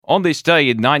On this day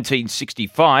in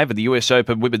 1965, at the US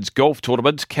Open Women's Golf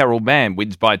Tournament, Carol Mann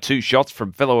wins by 2 shots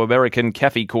from fellow American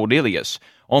Kathy Cornelius.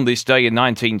 On this day in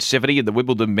 1970, in the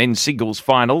Wimbledon Men's Singles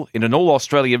Final, in an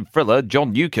All-Australian thriller,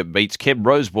 John Newcombe beats Ken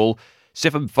Rosewall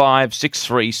 7-5,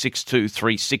 6-3, 6-2,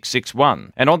 3-6,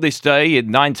 6-1. And on this day in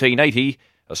 1980,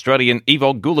 Australian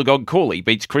Yvonne Goolagong-Cawley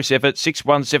beats Chris Evert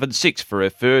 6-1, 7-6 for her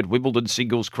third Wimbledon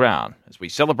singles crown. As we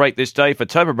celebrate this day for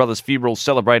Tobin Brothers Funerals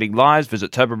Celebrating Lives,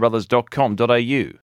 visit tobinbrothers.com.au.